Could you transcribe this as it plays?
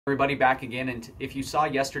Everybody, back again, and if you saw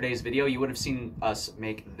yesterday's video, you would have seen us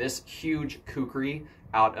make this huge kukri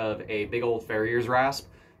out of a big old farrier's rasp.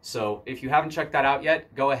 So if you haven't checked that out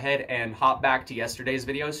yet, go ahead and hop back to yesterday's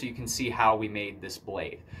video so you can see how we made this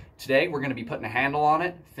blade. Today we're going to be putting a handle on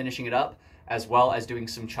it, finishing it up, as well as doing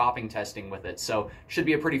some chopping testing with it. So should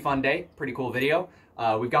be a pretty fun day, pretty cool video.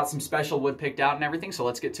 We've got some special wood picked out and everything, so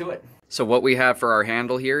let's get to it. So what we have for our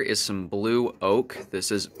handle here is some blue oak.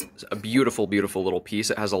 This is a beautiful, beautiful little piece.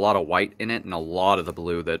 It has a lot of white in it and a lot of the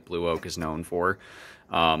blue that blue oak is known for.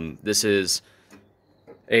 This is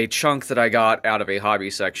a chunk that I got out of a hobby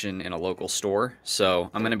section in a local store. So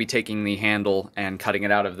I'm going to be taking the handle and cutting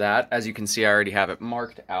it out of that. As you can see, I already have it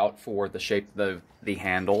marked out for the shape of the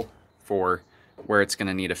handle for where it's going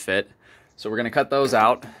to need to fit. So we're going to cut those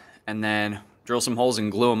out and then drill some holes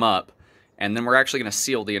and glue them up. And then we're actually going to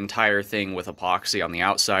seal the entire thing with epoxy on the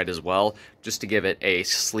outside as well, just to give it a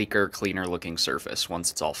sleeker, cleaner looking surface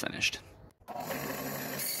once it's all finished.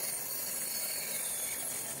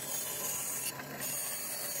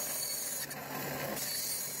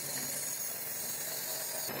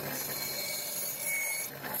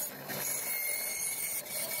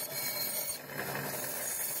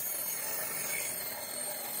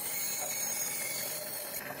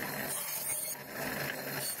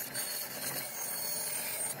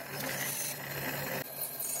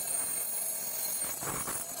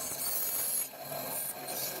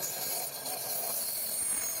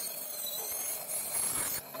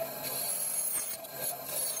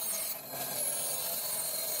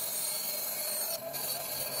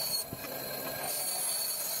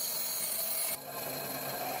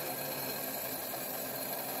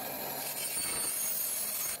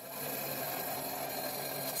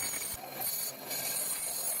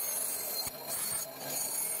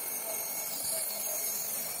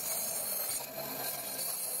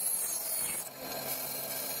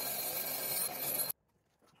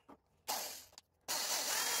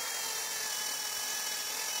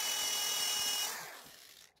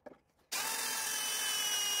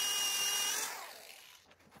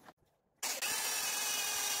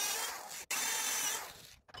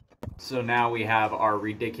 So now we have our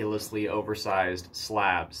ridiculously oversized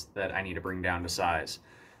slabs that I need to bring down to size.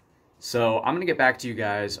 So I'm going to get back to you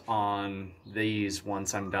guys on these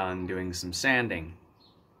once I'm done doing some sanding.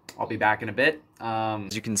 I'll be back in a bit.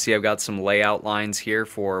 As you can see, I've got some layout lines here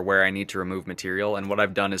for where I need to remove material, and what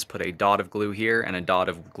I've done is put a dot of glue here and a dot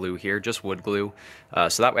of glue here, just wood glue,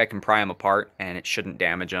 so that way I can pry them apart and it shouldn't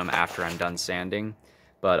damage them after I'm done sanding.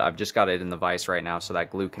 But I've just got it in the vise right now so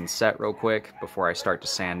that glue can set real quick before I start to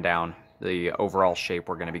sand down the overall shape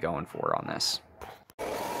we're going to be going for on this.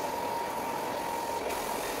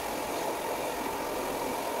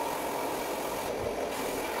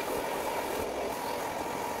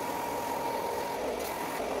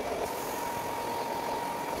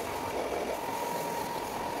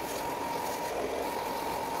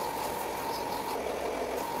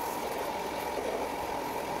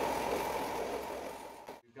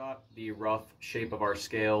 The rough shape of our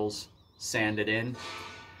scales sanded in.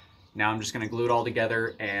 Now I'm just going to glue it all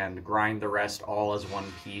together and grind the rest all as one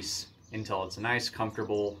piece until it's a nice,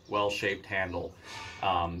 comfortable, well-shaped handle.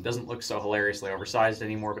 Doesn't look so hilariously oversized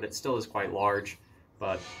anymore, but it still is quite large.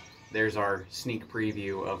 But there's our sneak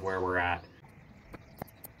preview of where we're at.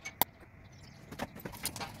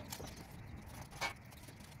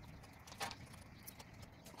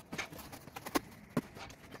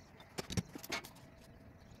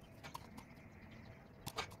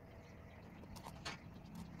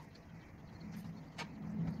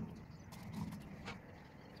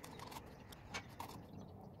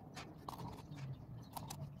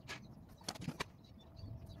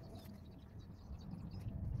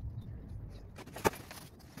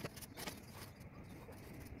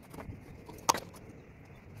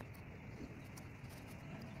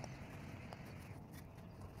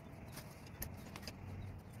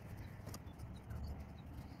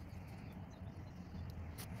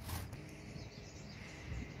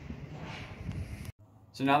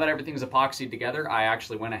 So now that everything's epoxied together, I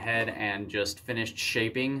actually went ahead and just finished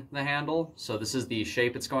shaping the handle. So this is the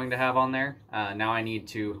shape it's going to have on there. Now I need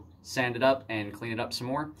to sand it up and clean it up some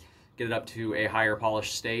more, get it up to a higher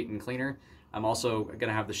polished state and cleaner. I'm also going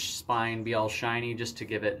to have the spine be all shiny just to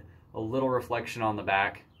give it a little reflection on the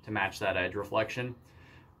back to match that edge reflection.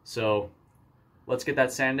 So let's get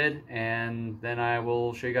that sanded, and then I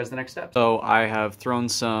will show you guys the next step. So I have thrown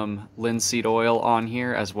some linseed oil on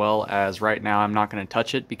here, as well as right now I'm not going to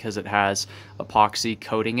touch it because it has epoxy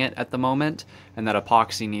coating it at the moment, and that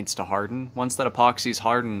epoxy needs to harden. Once that epoxy is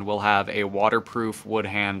hardened, we'll have a waterproof wood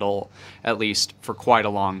handle, at least for quite a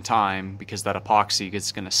long time, because that epoxy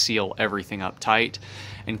is going to seal everything up tight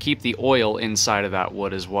and keep the oil inside of that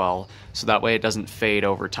wood as well, so that way it doesn't fade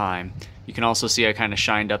over time. You can also see I kind of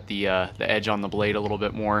shined up the edge on the blade a little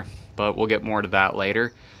bit more, but we'll get more to that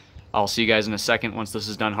later. I'll see you guys in a second once this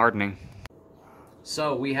is done hardening.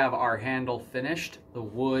 So we have our handle finished. The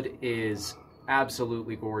wood is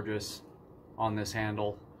absolutely gorgeous on this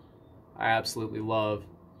handle. I absolutely love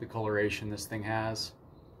the coloration this thing has.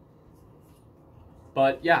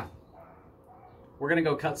 But yeah, we're gonna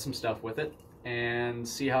go cut some stuff with it and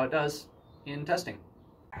see how it does in testing.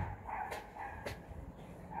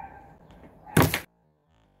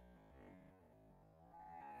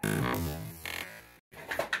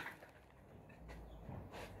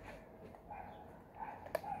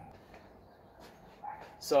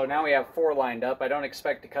 So now we have 4 lined up. I don't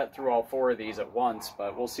expect to cut through all 4 of these at once,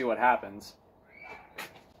 but we'll see what happens.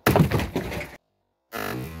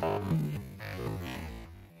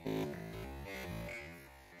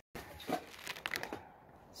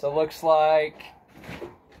 So it looks like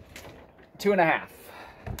 2.5.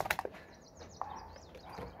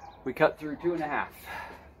 We cut through 2.5.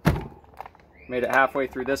 Made it halfway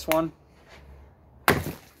through this one.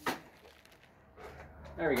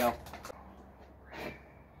 There we go.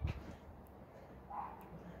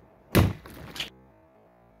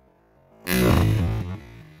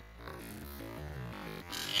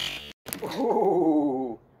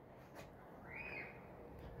 Ooh.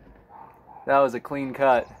 That was a clean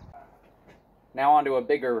cut. Now onto a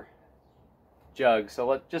bigger jug.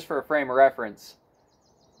 So just for a frame of reference,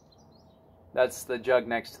 that's the jug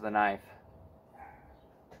next to the knife.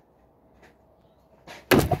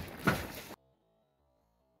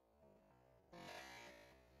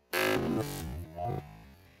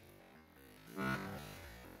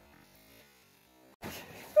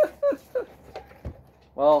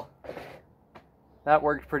 Well, that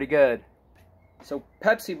worked pretty good. So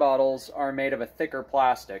Pepsi bottles are made of a thicker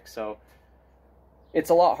plastic, so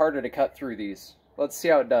it's a lot harder to cut through these. Let's see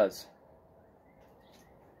how it does.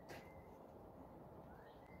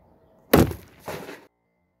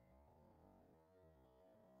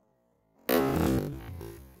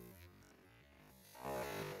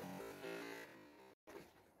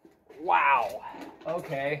 Wow.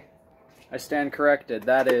 Okay. I stand corrected.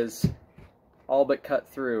 That is all but cut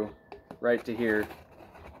through right to here.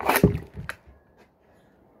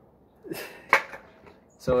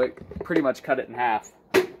 So it pretty much cut it in half.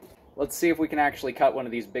 Let's see if we can actually cut one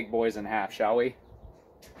of these big boys in half, shall we?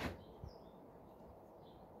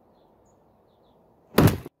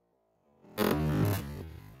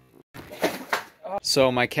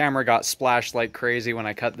 So my camera got splashed like crazy when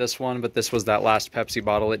I cut this one, but this was that last Pepsi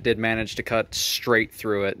bottle. It did manage to cut straight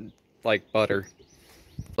through it like butter.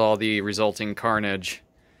 All the resulting carnage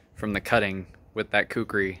from the cutting with that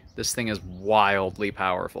Kukri. This thing is wildly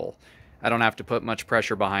powerful. I don't have to put much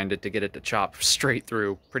pressure behind it to get it to chop straight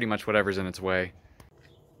through pretty much whatever's in its way.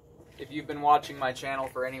 If you've been watching my channel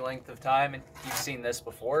for any length of time and you've seen this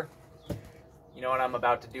before, you know what I'm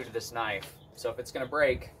about to do to this knife. So if it's gonna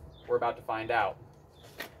break, we're about to find out.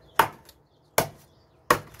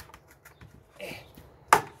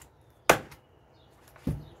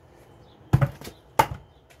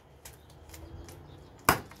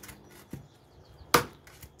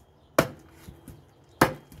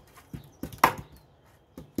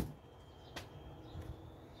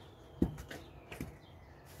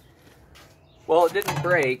 Well, it didn't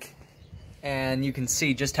break, and you can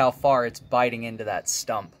see just how far it's biting into that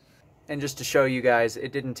stump. And just to show you guys,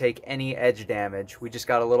 it didn't take any edge damage. We just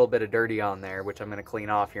got a little bit of dirty on there, which I'm going to clean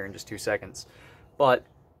off here in just 2 seconds. But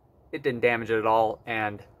it didn't damage it at all,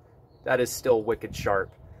 and that is still wicked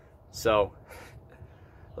sharp. So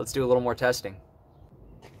let's do a little more testing.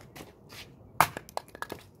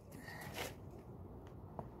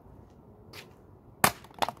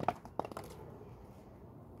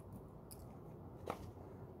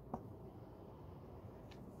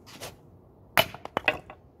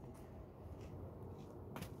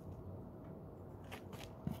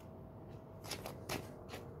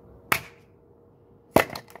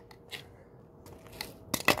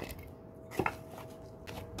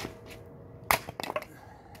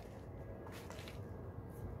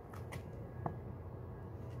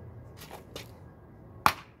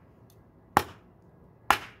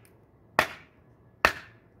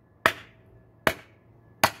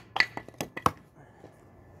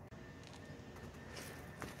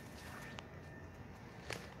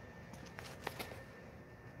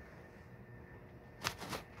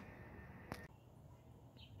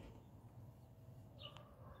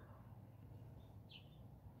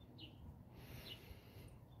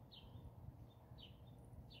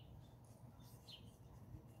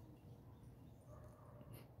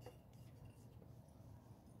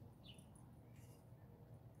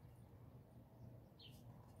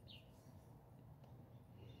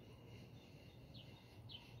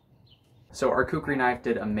 So our Kukri knife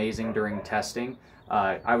did amazing during testing.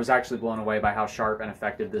 I was actually blown away by how sharp and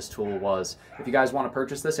effective this tool was. If you guys want to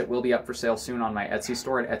purchase this, it will be up for sale soon on my Etsy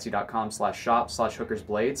store at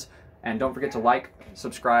etsy.com/shop/hookersblades. And don't forget to like,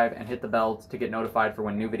 subscribe, and hit the bell to get notified for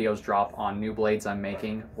when new videos drop on new blades I'm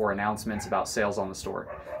making or announcements about sales on the store.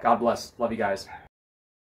 God bless. Love you guys.